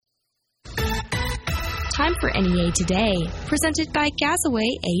time for NEA Today, presented by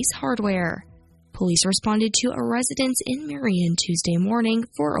Gazaway Ace Hardware. Police responded to a residence in Marion Tuesday morning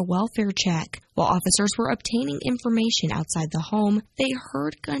for a welfare check. While officers were obtaining information outside the home, they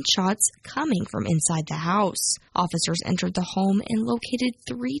heard gunshots coming from inside the house. Officers entered the home and located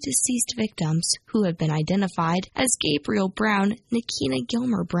 3 deceased victims who have been identified as Gabriel Brown, Nikina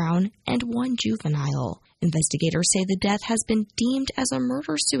Gilmer Brown, and 1 juvenile. Investigators say the death has been deemed as a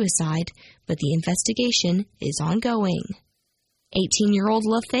murder-suicide, but the investigation is ongoing. 18-year-old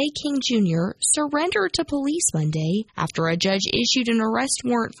LaFay King Jr. surrendered to police Monday after a judge issued an arrest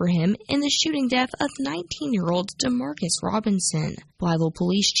warrant for him in the shooting death of 19-year-old DeMarcus Robinson. Blytheville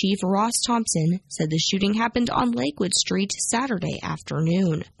Police Chief Ross Thompson said the shooting happened on Lakewood Street Saturday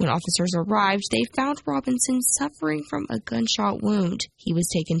afternoon. When officers arrived, they found Robinson suffering from a gunshot wound. He was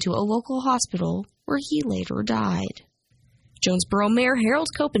taken to a local hospital where he later died. Jonesboro Mayor Harold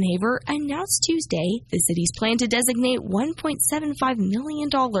Copenhaver announced Tuesday the city's plan to designate $1.75 million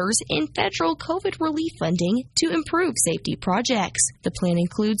in federal COVID relief funding to improve safety projects. The plan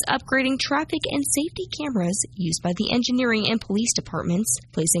includes upgrading traffic and safety cameras used by the engineering and police departments,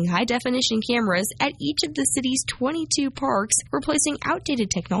 placing high-definition cameras at each of the city's 22 parks, replacing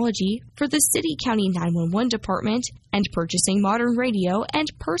outdated technology for the city-county 911 department, and purchasing modern radio and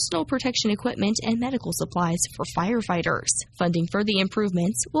personal protection equipment and medical supplies for firefighters. Funding for the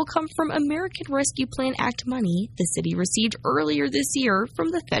improvements will come from American Rescue Plan Act money the city received earlier this year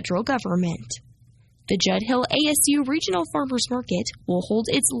from the federal government. The Judd Hill ASU Regional Farmers Market will hold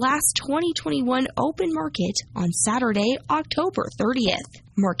its last 2021 open market on Saturday, October 30th.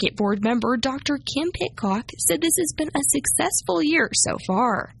 Market Board member Dr. Kim Pitcock said this has been a successful year so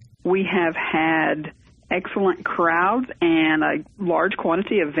far. We have had excellent crowds and a large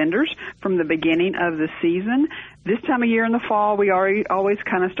quantity of vendors from the beginning of the season. This time of year in the fall, we always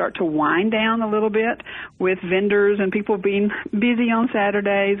kind of start to wind down a little bit with vendors and people being busy on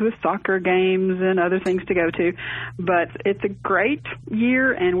Saturdays with soccer games and other things to go to. But it's a great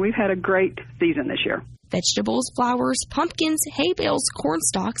year, and we've had a great season this year. Vegetables, flowers, pumpkins, hay bales, corn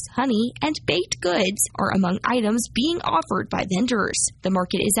stalks, honey, and baked goods are among items being offered by vendors. The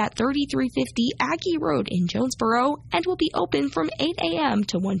market is at 3350 Aggie Road in Jonesboro and will be open from 8 a.m.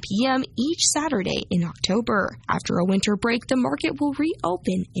 to 1 p.m. each Saturday in October. After a winter break, the market will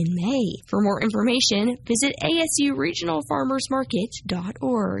reopen in May. For more information, visit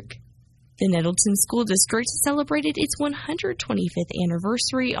asuregionalfarmersmarket.org. The Nettleton School District celebrated its 125th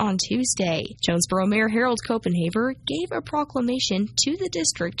anniversary on Tuesday. Jonesboro Mayor Harold Copenhaver gave a proclamation to the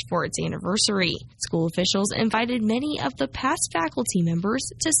district for its anniversary. School officials invited many of the past faculty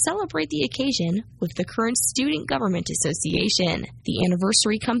members to celebrate the occasion with the current Student Government Association. The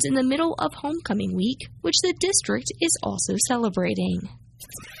anniversary comes in the middle of homecoming week, which the district is also celebrating.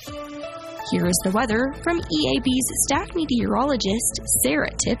 Here is the weather from EAB's staff meteorologist, Sarah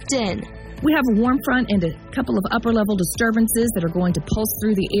Tipton. We have a warm front and a couple of upper-level disturbances that are going to pulse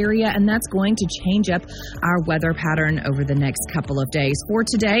through the area, and that's going to change up our weather pattern over the next couple of days. For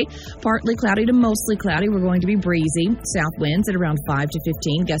today, partly cloudy to mostly cloudy. We're going to be breezy. South winds at around 5 to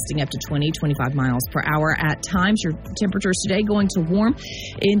 15, gusting up to 20, 25 miles per hour at times. Your temperatures today going to warm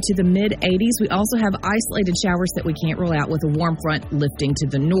into the mid-80s. We also have isolated showers that we can't rule out with a warm front lifting to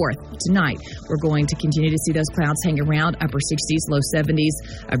the north. Tonight, we're going to continue to see those clouds hang around, upper 60s, low 70s,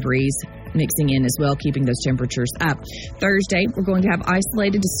 a breeze mixing in as well, keeping those temperatures up. Thursday, we're going to have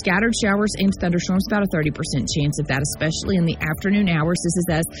isolated to scattered showers and thunderstorms, about a 30% chance of that, especially in the afternoon hours. This is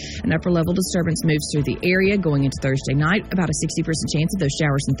as an upper-level disturbance moves through the area. Going into Thursday night, about a 60% chance of those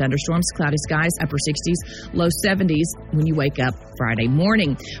showers and thunderstorms. Cloudy skies, upper 60s, low 70s when you wake up Friday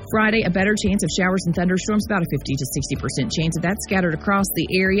morning. Friday, a better chance of showers and thunderstorms, about a 50 to 60% chance of that scattered across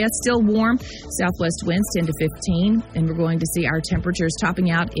the area. Still warm, southwest winds 10 to 15, and we're going to see our temperatures topping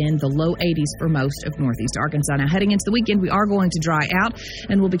out in the low 80s for most of northeast Arkansas. Now, heading into the weekend, we are going to dry out,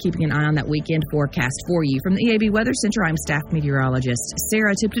 and we'll be keeping an eye on that weekend forecast for you. From the EAB Weather Center, I'm staff meteorologist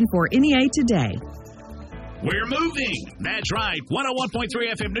Sarah Tipton for NEA Today. We're moving. That's right. 101.3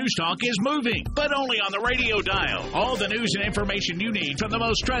 FM News Talk is moving, but only on the radio dial. All the news and information you need from the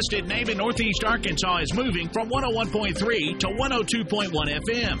most trusted name in Northeast Arkansas is moving from 101.3 to 102.1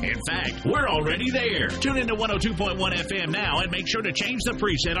 FM. In fact, we're already there. Tune into 102.1 FM now and make sure to change the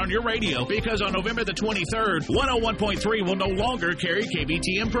preset on your radio, because on November the 23rd, 101.3 will no longer carry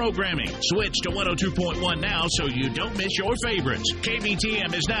KBTM programming. Switch to 102.1 now so you don't miss your favorites.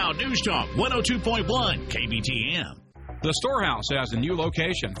 KBTM is now News Talk 102.1 KBTM. The Storehouse has a new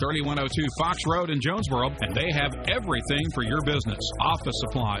location, 3102 Fox Road in Jonesboro, and they have everything for your business. Office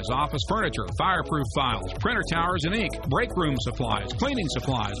supplies, office furniture, fireproof files, printer towers and ink, break room supplies, cleaning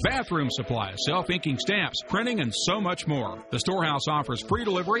supplies, bathroom supplies, self-inking stamps, printing, and so much more. The Storehouse offers free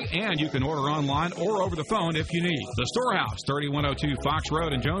delivery, and you can order online or over the phone if you need. The Storehouse, 3102 Fox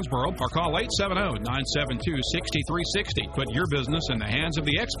Road in Jonesboro, or call 870-972-6360. Put your business in the hands of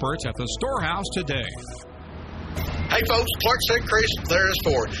the experts at the Storehouse today. Hey folks, Clark St. Chris, Harris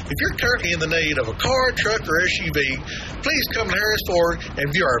Ford. If you're currently in the need of a car, truck, or SUV, please come to Harris Ford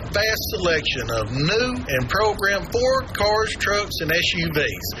and view our vast selection of new and programmed Ford cars, trucks, and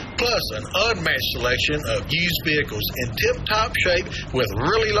SUVs, plus an unmatched selection of used vehicles in tip-top shape with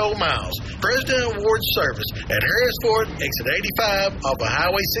really low miles. President Award service at Harris Ford, exit 85 off of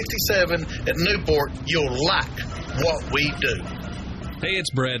Highway 67 at Newport. You'll like what we do. Hey,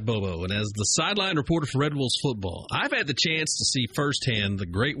 it's Brad Bobo, and as the sideline reporter for Red Wolves football, I've had the chance to see firsthand the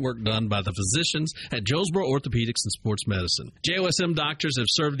great work done by the physicians at Jonesboro Orthopedics and Sports Medicine. JOSM doctors have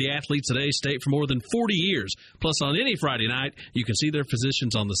served the athletes at A-State for more than 40 years. Plus, on any Friday night, you can see their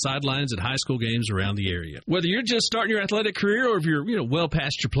physicians on the sidelines at high school games around the area. Whether you're just starting your athletic career or if you're, well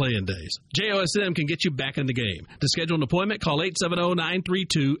past your playing days, JOSM can get you back in the game. To schedule an appointment, call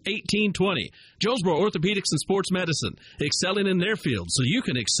 870-932-1820. Jonesboro Orthopedics and Sports Medicine, excelling in their field so you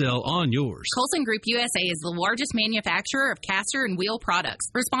can excel on yours. Colson Group USA is the largest manufacturer of caster and wheel products,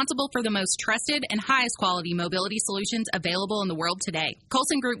 responsible for the most trusted and highest quality mobility solutions available in the world today.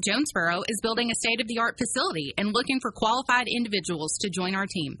 Colson Group Jonesboro is building a state-of-the-art facility and looking for qualified individuals to join our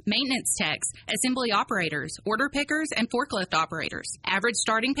team. Maintenance techs, assembly operators, order pickers, and forklift operators. Average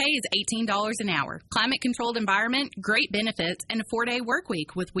starting pay is $18 an hour. Climate-controlled environment, great benefits, and a 4-day work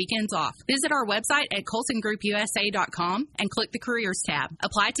week with weekends off. Visit our website at colsongroupusa.com and click the careers tab.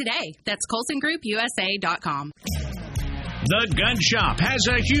 Apply today. That's colsongroupusa.com. The Gun Shop has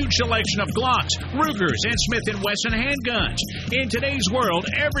a huge selection of Glocks, Rugers, and Smith & Wesson handguns. In today's world,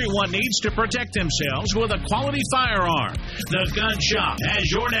 everyone needs to protect themselves with a quality firearm. The Gun Shop has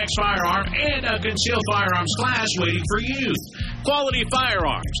your next firearm and a concealed firearms class waiting for you. Quality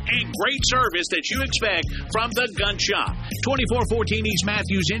firearms and great service that you expect from The Gun Shop. 2414 East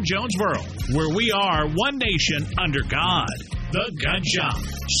Matthews in Jonesboro, where we are one nation under God. The Gun Shop.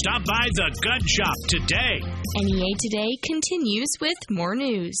 Stop by The Gun Shop today. NEA Today continues with more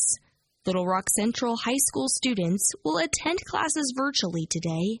news. Little Rock Central High School students will attend classes virtually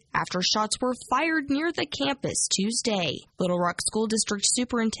today after shots were fired near the campus Tuesday. Little Rock School District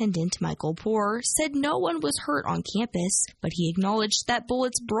Superintendent Michael Poore said no one was hurt on campus, but he acknowledged that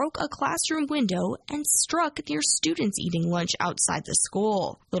bullets broke a classroom window and struck near students eating lunch outside the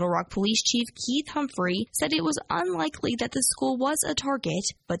school. Little Rock Police Chief Keith Humphrey said it was unlikely that the school was a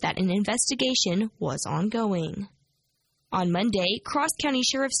target, but that an investigation was ongoing. On Monday, Cross County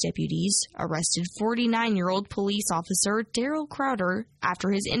Sheriff's deputies arrested 49-year-old police officer Daryl Crowder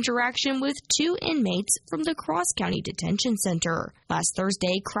after his interaction with 2 inmates from the Cross County Detention Center. Last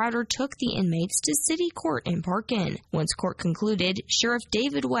Thursday, Crowder took the inmates to city court in Parkin. Once court concluded, Sheriff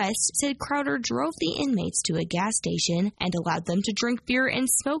David West said Crowder drove the inmates to a gas station and allowed them to drink beer and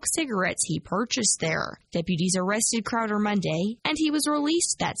smoke cigarettes he purchased there. Deputies arrested Crowder Monday, and he was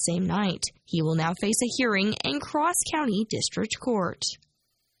released that same night. He will now face a hearing in Cross County District Court.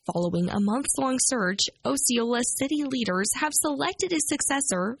 Following a months-long search, Osceola city leaders have selected a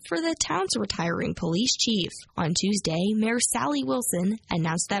successor for the town's retiring police chief. On Tuesday, Mayor Sally Wilson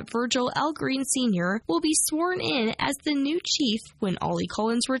announced that Virgil L. Green Sr. will be sworn in as the new chief when Ollie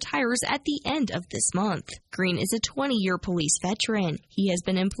Collins retires at the end of this month. Green is a 20-year police veteran. He has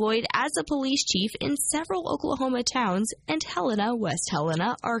been employed as a police chief in several Oklahoma towns and Helena, West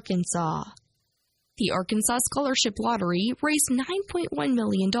Helena, Arkansas. The Arkansas Scholarship Lottery raised $9.1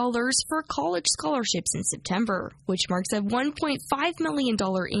 million for college scholarships in September, which marks a $1.5 million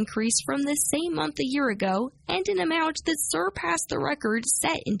increase from the same month a year ago and an amount that surpassed the record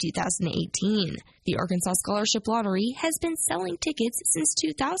set in 2018. The Arkansas Scholarship Lottery has been selling tickets since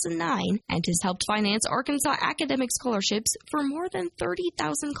 2009 and has helped finance Arkansas academic scholarships for more than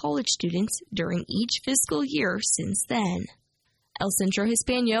 30,000 college students during each fiscal year since then. El Centro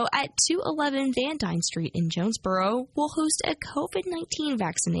Hispano at 211 Van Dyne Street in Jonesboro will host a COVID-19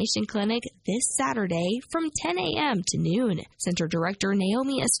 vaccination clinic this Saturday from 10 a.m. to noon. Center Director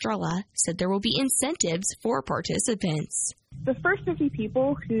Naomi Estrella said there will be incentives for participants. The first 50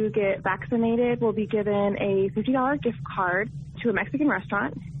 people who get vaccinated will be given a $50 gift card to a Mexican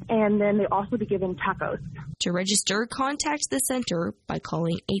restaurant, and then they'll also be given tacos. To register, contact the center by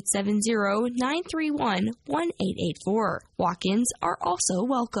calling 870-931-1884. Walk-ins are also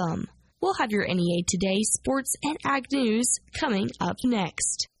welcome. We'll have your NEA Today sports and ag news coming up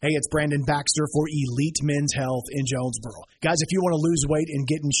next. Hey, it's Brandon Baxter for Elite Men's Health in Jonesboro. Guys, if you want to lose weight and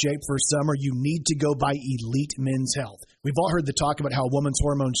get in shape for summer, you need to go by Elite Men's Health. We've all heard the talk about how a woman's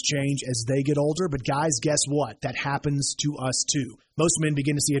hormones change as they get older, but guys, guess what? That happens to us too. Most men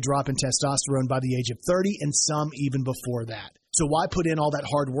begin to see a drop in testosterone by the age of 30, and some even before that. So why put in all that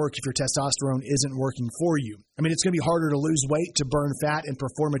hard work if your testosterone isn't working for you? I mean, it's going to be harder to lose weight, to burn fat, and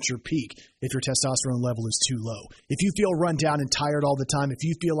perform at your peak if your testosterone level is too low. If you feel run down and tired all the time, if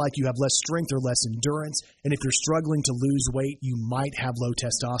you feel like you have less strength or less endurance, and if you're struggling to lose weight, you might have low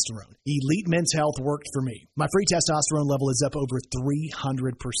testosterone. Elite Men's Health worked for me. My free testosterone level is up over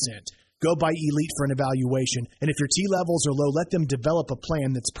 300%. Go by Elite for an evaluation, and if your T levels are low, let them develop a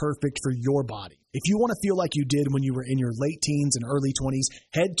plan that's perfect for your body. If you want to feel like you did when you were in your late teens and early 20s,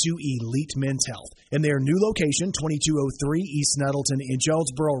 head to Elite Men's Health. In their new location, 2203 East Nettleton in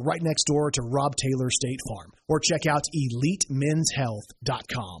Jonesboro, right next door to Rob Taylor State Farm. Or check out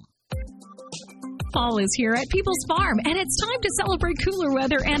EliteMen'sHealth.com. Fall is here at People's Farm, and it's time to celebrate cooler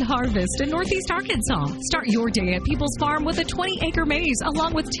weather and harvest in Northeast Arkansas. Start your day at People's Farm with a 20-acre maze,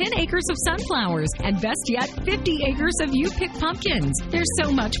 along with 10 acres of sunflowers, and best yet, 50 acres of you-pick pumpkins. There's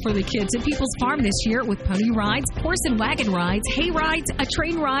so much for the kids at People's Farm this year, with pony rides, horse and wagon rides, hay rides, a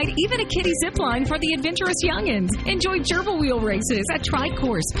train ride, even a kiddie zip line for the adventurous youngins. Enjoy gerbil wheel races, a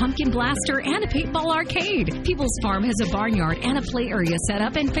tri-course, pumpkin blaster, and a paintball arcade. People's Farm has a barnyard and a play area set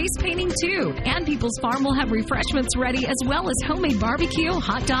up, and face painting too. And People's Farm will have refreshments ready, as well as homemade barbecue,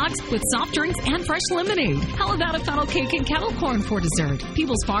 hot dogs with soft drinks, and fresh lemonade. How about a funnel cake and kettle corn for dessert?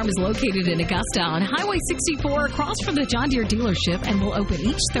 People's Farm is located in Augusta on Highway 64 across from the John Deere dealership, and will open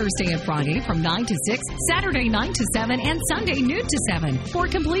each Thursday and Friday from 9 to 6, Saturday 9 to 7, and Sunday noon to 7. For a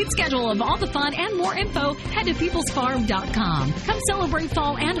complete schedule of all the fun and more info, head to peoplesfarm.com. Come celebrate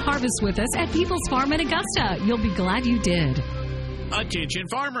fall and harvest with us at People's Farm in Augusta. You'll be glad you did. Attention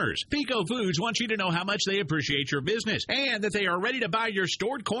farmers. Pico Foods wants you to know how much they appreciate your business and that they are ready to buy your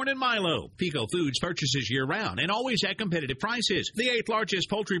stored corn and Milo. Pico Foods purchases year-round and always at competitive prices. The 8th largest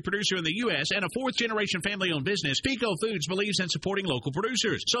poultry producer in the U.S. and a 4th-generation family-owned business, Pico Foods believes in supporting local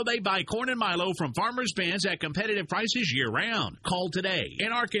producers. So they buy corn and Milo from Farmers' Bins at competitive prices year-round. Call today.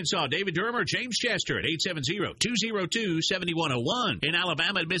 In Arkansas, David Durham or James Chester at 870-202-7101. In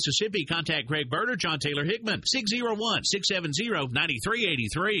Alabama and Mississippi, contact Greg Bird or John Taylor Hickman, 601-670-9383.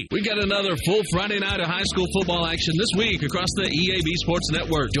 We've got another full Friday night of high school football action this week across the EAB Sports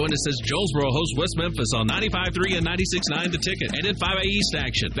Network. Join us as Jonesboro hosts West Memphis on 95.3 and 96.9 The Ticket. And in 5A East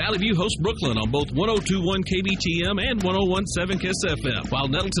action, Valley View hosts Brooklyn on both 102.1 KBTM and 101.7 KISS FM, while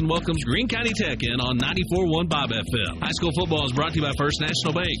Nettleton welcomes Greene County Tech in on 94.1 Bob FM. High school football is brought to you by First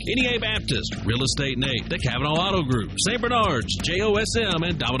National Bank, NEA Baptist, Real Estate Nate, the Cavanaugh Auto Group, St. Bernard's, JOSM,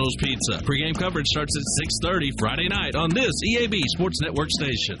 and Domino's Pizza. Pre-game coverage starts at 6:30 Friday night on this EAB Sports Network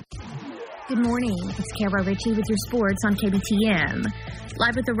station. Good morning. It's Kara Ritchie with your sports on KBTM.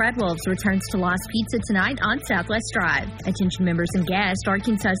 Live with the Red Wolves returns to Lost Pizza tonight on Southwest Drive. Attention members and guests,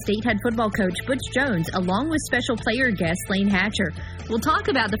 Arkansas State head football coach Butch Jones, along with special player guest Lane Hatcher, will talk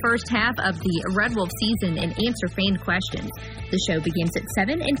about the first half of the Red Wolf season and answer fan questions. The show begins at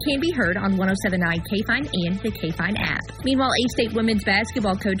 7 and can be heard on 107.9 KFINE and the KFINE app. Meanwhile, A-State women's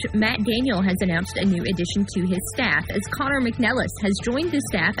basketball coach Matt Daniel has announced a new addition to his staff, as Connor McNellis has joined the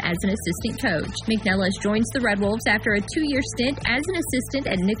staff as an assistant coach. McNellis joins the Red Wolves after a 2-year stint as an assistant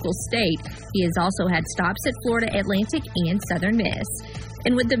at Nicholls State. He has also had stops at Florida Atlantic and Southern Miss.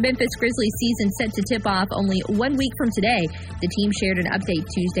 And with the Memphis Grizzlies season set to tip off only 1 week from today, the team shared an update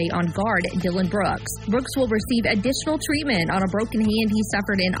Tuesday on guard Dylan Brooks. Brooks will receive additional treatment on a broken hand he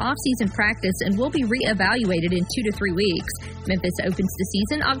suffered in off-season practice and will be re-evaluated in 2 to 3 weeks. Memphis opens the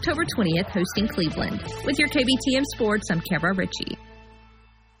season October 20th, hosting Cleveland. With your KBTM Sports, I'm Kara Ritchie.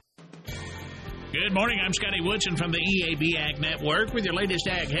 Good morning. I'm Scotty Woodson from the EAB Ag Network with your latest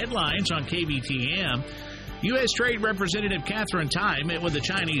ag headlines on KBTM. U.S. Trade Representative Catherine Tai met with the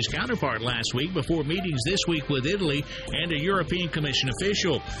Chinese counterpart last week before meetings this week with Italy and a European Commission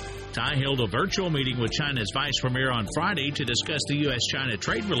official. Tai held a virtual meeting with China's Vice Premier on Friday to discuss the U.S.-China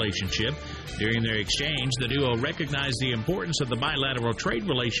trade relationship. During their exchange, the duo recognized the importance of the bilateral trade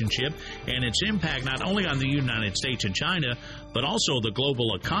relationship and its impact not only on the United States and China, but also the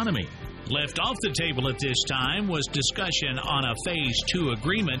global economy. Left off the table at this time was discussion on a Phase 2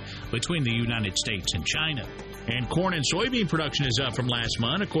 agreement between the United States and China. And corn and soybean production is up from last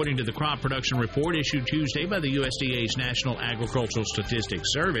month, according to the crop production report issued Tuesday by the USDA's National Agricultural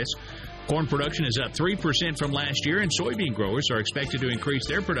Statistics Service. Corn production is up 3% from last year, and soybean growers are expected to increase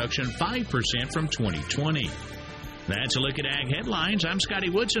their production 5% from 2020. That's a look at Ag Headlines. I'm Scotty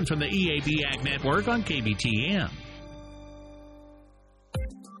Woodson from the EAB Ag Network on KBTM.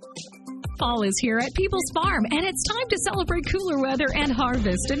 Fall is here at People's Farm, and it's time to celebrate cooler weather and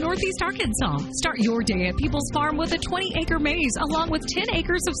harvest in Northeast Arkansas. Start your day at People's Farm with a 20-acre maze along with 10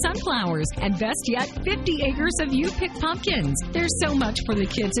 acres of sunflowers and best yet, 50 acres of you-pick pumpkins. There's so much for the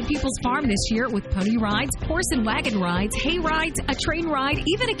kids at People's Farm this year with pony rides, horse and wagon rides, hay rides, a train ride,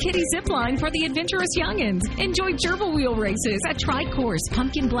 even a kiddie zip line for the adventurous youngins. Enjoy gerbil wheel races, a tri-course,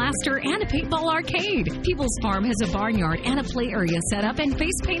 pumpkin blaster, and a paintball arcade. People's Farm has a barnyard and a play area set up and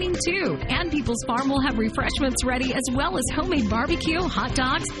face painting too. And People's Farm will have refreshments ready as well as homemade barbecue, hot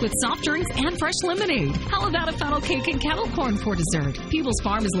dogs with soft drinks and fresh lemonade. How about a funnel cake and kettle corn for dessert? People's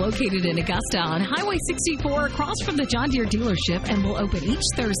Farm is located in Augusta on Highway 64 across from the John Deere dealership and will open each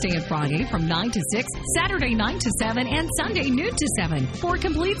Thursday and Friday from 9 to 6, Saturday 9 to 7, and Sunday noon to 7. For a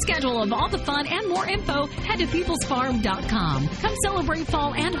complete schedule of all the fun and more info, head to peoplesfarm.com. Come celebrate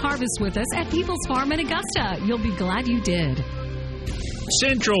fall and harvest with us at People's Farm in Augusta. You'll be glad you did.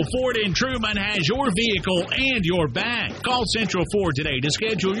 Central Ford in Truman has your vehicle and your back. Call Central Ford today to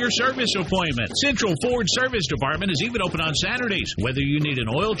schedule your service appointment. Central Ford Service Department is even open on Saturdays. Whether you need an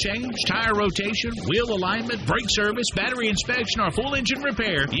oil change, tire rotation, wheel alignment, brake service, battery inspection, or full engine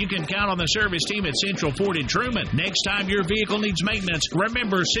repair, you can count on the service team at Central Ford in Truman. Next time your vehicle needs maintenance,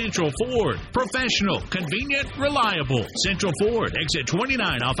 remember Central Ford. Professional, convenient, reliable. Central Ford, exit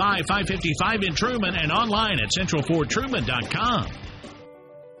 29 off I-555 in Truman and online at centralfordtruman.com.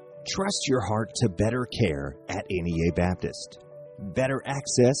 Trust your heart to better care at NEA Baptist. Better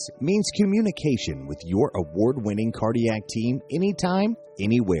access means communication with your award-winning cardiac team anytime,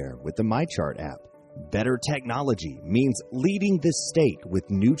 anywhere with the MyChart app. Better technology means leading the state with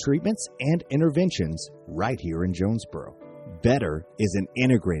new treatments and interventions right here in Jonesboro. Better is an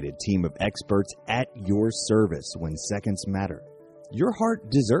integrated team of experts at your service when seconds matter. Your heart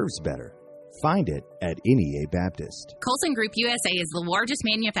deserves better. Find it at NEA Baptist. Colson Group USA is the largest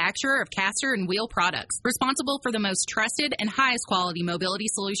manufacturer of caster and wheel products, responsible for the most trusted and highest quality mobility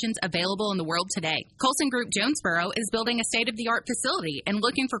solutions available in the world today. Colson Group Jonesboro is building a state-of-the-art facility and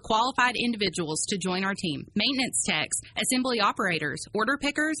looking for qualified individuals to join our team. Maintenance techs, assembly operators, order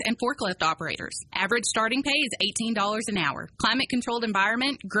pickers, and forklift operators. Average starting pay is $18 an hour. Climate-controlled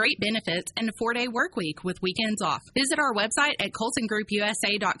environment, great benefits, and a 4-day work week with weekends off. Visit our website at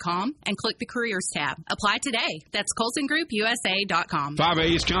colsongroupusa.com and click the Careers tab. Apply today. That's colsongroupusa.com. 5A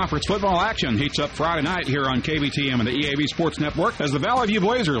East Conference football action heats up Friday night here on KBTM and the EAB Sports Network as the Valley View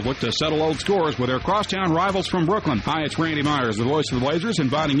Blazers look to settle old scores with their crosstown rivals from Brooklyn. Hi, it's Randy Myers, the voice of the Blazers,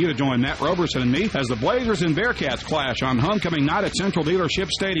 inviting you to join Matt Roberson and me as the Blazers and Bearcats clash on homecoming night at Central Dealership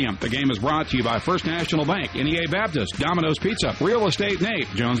Stadium. The game is brought to you by First National Bank, NEA Baptist, Domino's Pizza, Real Estate Nate,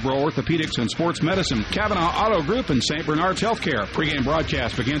 Jonesboro Orthopedics and Sports Medicine, Kavanaugh Auto Group, and St. Bernard's Healthcare. Pre-game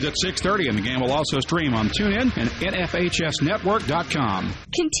broadcast begins at 6:30, and the game will also stream on TuneIn and NFHSnetwork.com.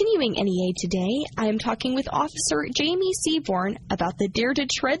 Continuing NEA today, I am talking with Officer Jamie Seaborn about the Dare to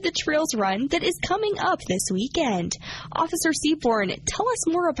Tread the Trails run that is coming up this weekend. Officer Seaborn, tell us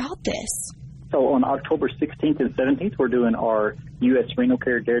more about this. So on October 16th and 17th, we're doing our U.S. Renal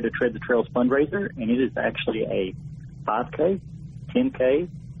Care Dare to Tread the Trails fundraiser, and it is actually a 5K, 10K,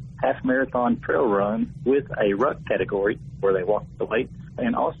 half marathon trail run with a ruck category where they walk the weights.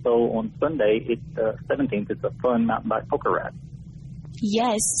 And also on Sunday, it's the 17th, it's a fun mountain bike poker ride.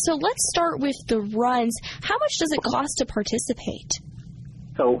 Yes, so let's start with the runs. How much does it cost to participate?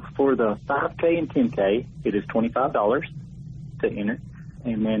 So for the 5K and 10K, it is $25 to enter.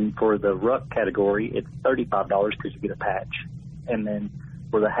 And then for the ruck category, it's $35 because you get a patch. And then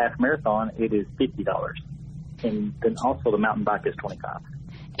for the half marathon, it is $50. And then also the mountain bike is $25.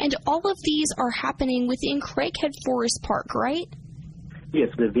 And all of these are happening within Craighead Forest Park, right? Yes,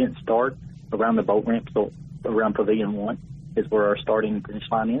 the event starts around the boat ramp, so around Pavilion 1 is where our starting and finish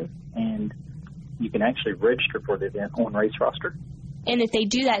line is. And you can actually register for the event on Race Roster. And if they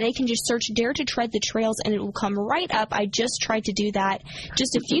do that, they can just search Dare to Tread the Trails, and it will come right up. I just tried to do that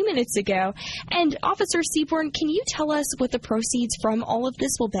just a few minutes ago. And Officer Seaborn, can you tell us what the proceeds from all of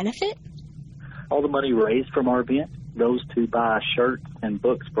this will benefit? All the money raised from our event goes to buy shirts and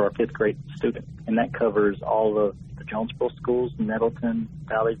books for our 5th grade students. And that covers all of the Jonesboro schools, Nettleton,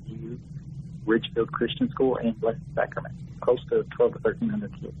 Valley View, Ridgefield Christian School, and Blessed Sacrament. Close to 1,200 to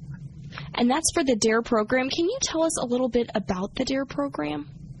 1,300 kids. And that's for the DARE program. Can you tell us a little bit about the DARE program?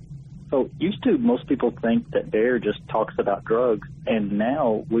 So used to, most people think that DARE just talks about drugs, and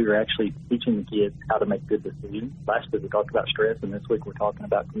now we're actually teaching the kids how to make good decisions. Last week we talked about stress, and this week we're talking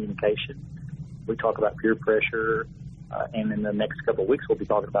about communication. We talk about peer pressure, and in the next couple of weeks we'll be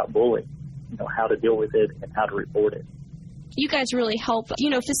talking about bullying. how to deal with it and how to report it. You guys really help,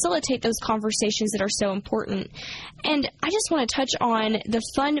 facilitate those conversations that are so important. And I just want to touch on the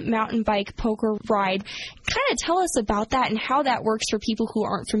Fun Mountain Bike Poker Ride. Kind of tell us about that and how that works for people who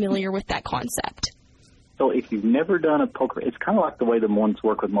aren't familiar with that concept. So if you've never done a poker, it's kind of like the way the ones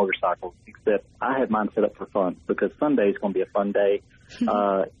work with motorcycles, except I have mine set up for fun because Sunday is going to be a fun day.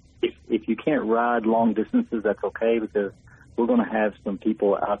 If you can't ride long distances, that's okay, because we're going to have some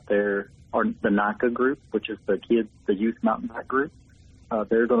people out there, or the NICA group, which is the youth mountain bike group.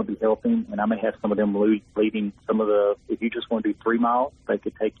 They're going to be helping, and I may have some of them leading some of the, if you just want to do 3 miles, they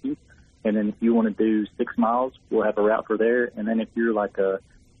could take you. And then if you want to do 6 miles, we'll have a route for there. And then if you're like a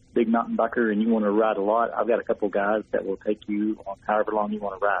big mountain biker and you want to ride a lot, I've got a couple of guys that will take you on however long you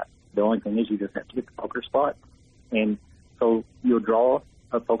want to ride. The only thing is you just have to get the poker spot. And so you'll draw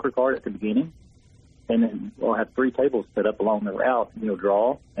a poker card at the beginning, and then we'll have 3 tables set up along the route, and you'll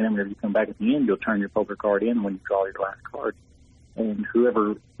draw, and then whenever you come back at the end, you'll turn your poker card in when you draw your last card. And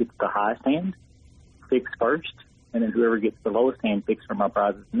whoever gets the highest hand picks first, and then whoever gets the lowest hand picks for my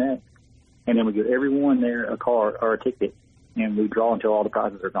prizes next. And then we give everyone there a card or a ticket, and we draw until all the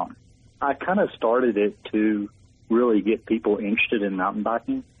prizes are gone. I kind of started it to really get people interested in mountain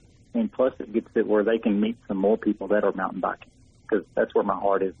biking, and plus it gets it where they can meet some more people that are mountain biking, because that's where my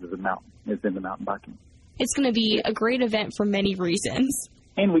heart is in the mountain biking. It's going to be a great event for many reasons.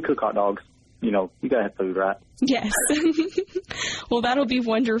 And we cook hot dogs. You got to have food, right? Yes. Well, that'll be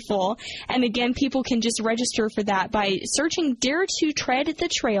wonderful. And again, people can just register for that by searching Dare to Tread the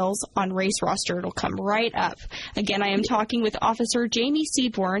Trails on Race Roster. It'll come right up. Again, I am talking with Officer Jamie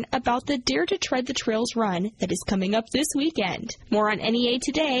Seaborn about the Dare to Tread the Trails run that is coming up this weekend. More on NEA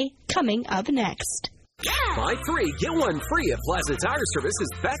Today, coming up next. Buy 3, get 1 free at Plaza Tire Service is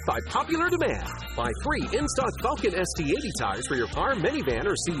backed by popular demand. Buy 3 in-stock Falcon ST80 tires for your car, minivan,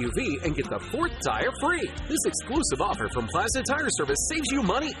 or CUV and get the 4th tire free. This exclusive offer from Plaza Tire Service saves you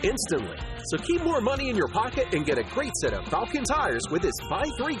money instantly. So keep more money in your pocket and get a great set of Falcon tires with this Buy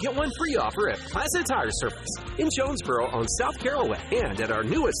 3, get 1 free offer at Plaza Tire Service in Jonesboro on South Caraway and at our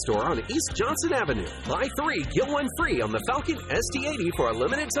newest store on East Johnson Avenue. Buy 3, get 1 free on the Falcon ST80 for a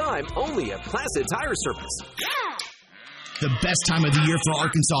limited time only at Plaza Tire Service. The best time of the year for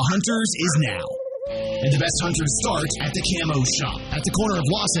Arkansas hunters is now. And the best hunters start at the Camo Shop at the corner of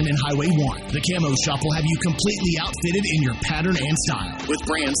Lawson and Highway 1. The Camo Shop will have you completely outfitted in your pattern and style with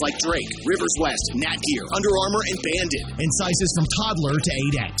brands like Drake, Rivers West, Nat Gear, Under Armour, and Bandit, and sizes from toddler to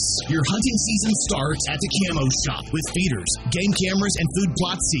 8X. Your hunting season starts at the Camo Shop with feeders, game cameras, and food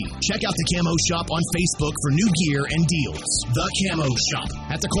plot C. Check out the Camo Shop on Facebook for new gear and deals. The Camo Shop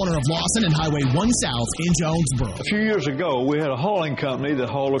at the corner of Lawson and Highway 1 South in Jonesboro. A few years ago, we had a hauling company that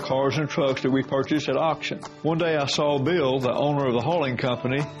hauled the cars and trucks that we purchased at auction. One day I saw Bill, the owner of the hauling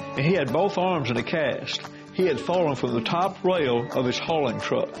company, and he had both arms in a cast. He had fallen from the top rail of his hauling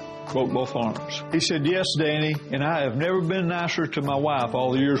truck, broke both arms. He said, "Yes, Danny, and I have never been nicer to my wife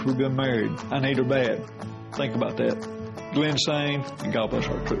all the years we've been married. I need her bad." Think about that. Glenn Sane, and God bless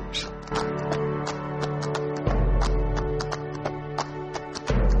our troops.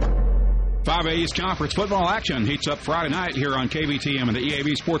 5A East Conference football action heats up Friday night here on KBTM and the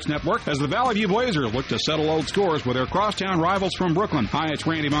EAB Sports Network as the Valley View Blazers look to settle old scores with their crosstown rivals from Brooklyn. Hi, it's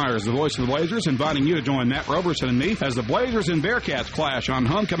Randy Myers, the voice of the Blazers, inviting you to join Matt Roberson and me as the Blazers and Bearcats clash on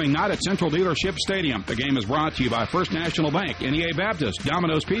homecoming night at Central Dealership Stadium. The game is brought to you by First National Bank, NEA Baptist,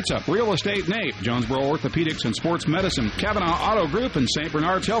 Domino's Pizza, Real Estate Nate, Jonesboro Orthopedics and Sports Medicine, Kavanaugh Auto Group, and St.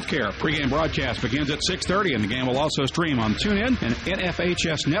 Bernard's Healthcare. Pre-game broadcast begins at 6:30, and the game will also stream on TuneIn and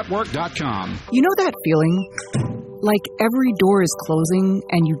NFHSnetwork.com. You know that feeling? Like every door is closing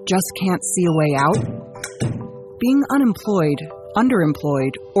and you just can't see a way out? Being unemployed,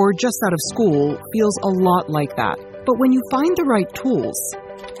 underemployed, or just out of school feels a lot like that. But when you find the right tools,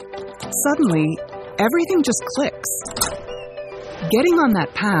 suddenly everything just clicks. Getting on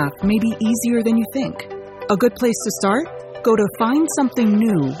that path may be easier than you think. A good place to start? Go to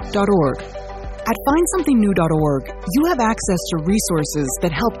findsomethingnew.org. At findsomethingnew.org, you have access to resources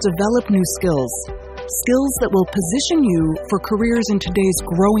that help develop new skills. Skills that will position you for careers in today's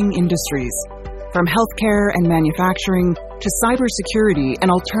growing industries, from healthcare and manufacturing to cybersecurity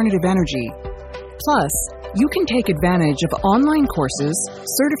and alternative energy. Plus, you can take advantage of online courses,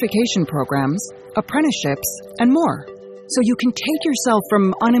 certification programs, apprenticeships, and more. So you can take yourself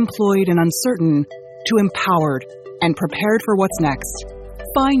from unemployed and uncertain to empowered and prepared for what's next.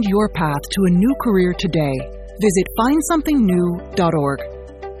 Find your path to a new career today. Visit findsomethingnew.org.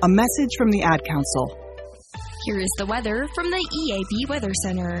 A message from the Ad Council. Here is the weather from the EAB Weather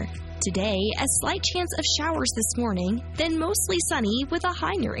Center. Today, a slight chance of showers this morning, then mostly sunny with a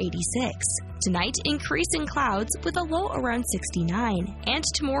high near 86. Tonight, increasing clouds with a low around 69. And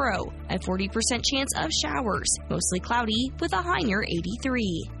tomorrow, a 40% chance of showers, mostly cloudy with a high near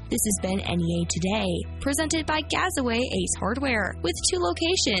 83. This has been NEA Today, presented by Gazaway Ace Hardware, with 2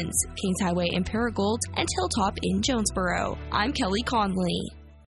 locations, Kings Highway in Paragould and Hilltop in Jonesboro. I'm Kelly Conley.